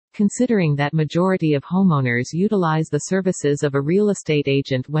Considering that majority of homeowners utilize the services of a real estate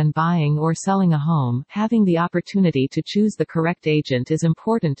agent when buying or selling a home, having the opportunity to choose the correct agent is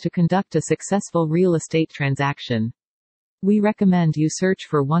important to conduct a successful real estate transaction. We recommend you search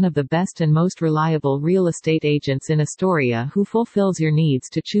for one of the best and most reliable real estate agents in Astoria who fulfills your needs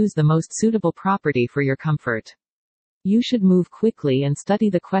to choose the most suitable property for your comfort. You should move quickly and study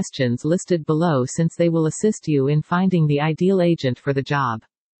the questions listed below since they will assist you in finding the ideal agent for the job.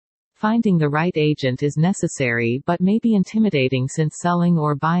 Finding the right agent is necessary but may be intimidating since selling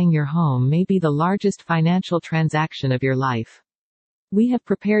or buying your home may be the largest financial transaction of your life. We have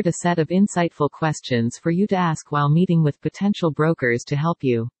prepared a set of insightful questions for you to ask while meeting with potential brokers to help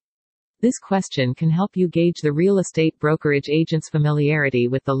you. This question can help you gauge the real estate brokerage agent's familiarity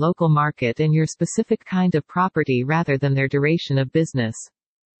with the local market and your specific kind of property rather than their duration of business.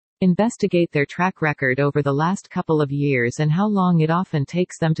 Investigate their track record over the last couple of years and how long it often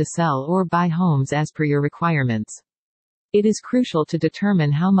takes them to sell or buy homes as per your requirements. It is crucial to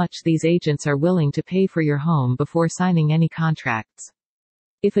determine how much these agents are willing to pay for your home before signing any contracts.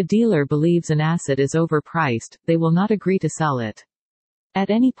 If a dealer believes an asset is overpriced, they will not agree to sell it.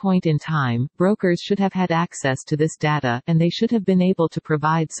 At any point in time, brokers should have had access to this data, and they should have been able to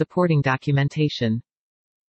provide supporting documentation.